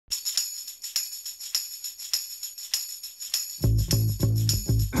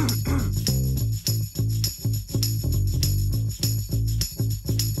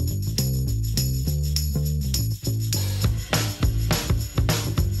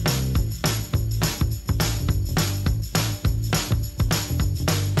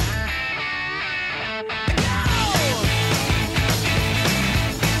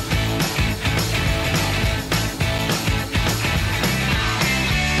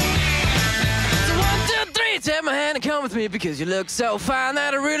with me because you look so fine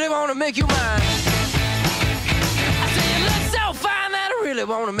that I really wanna make you mine. I say you look so fine that I really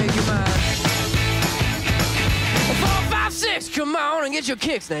wanna make you mine. 4, 5, 6, come on and get your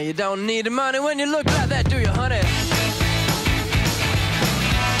kicks. Now you don't need the money when you look like that, do you, honey?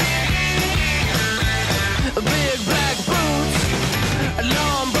 Big black boots,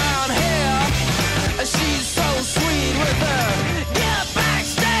 long brown hair. She's so sweet with her get back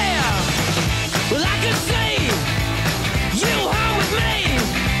stare. Well, I could see you home with me,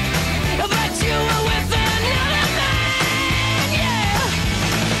 but you were with another man, yeah.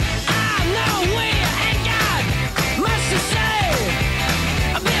 I know we ain't got much to say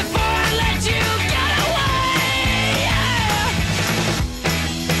before I let you get away, yeah.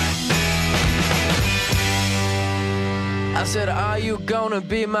 I said, are you gonna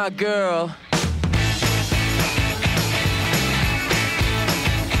be my girl?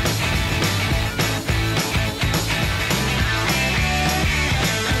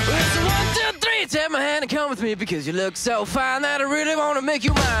 Take my hand and come with me because you look so fine that I really want to make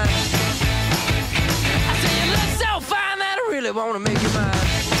you mine. I say you look so fine that I really want to make you mine.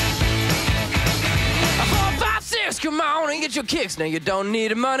 4, 5, 6, come on and get your kicks. Now you don't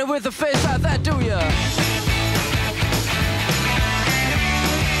need the money with a face like that, do ya?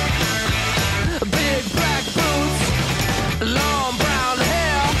 Big black boots, long brown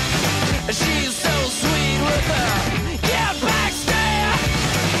hair. She's so sweet with her get back stare.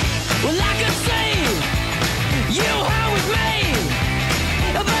 Well, I could see you home with me,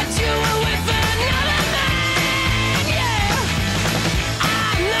 but you were with another man, yeah.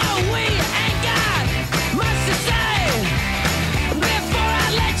 I know we ain't got much to say before I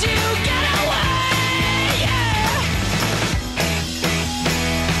let you get away, yeah.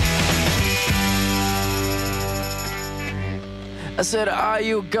 I said, are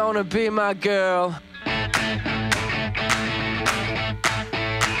you gonna be my girl?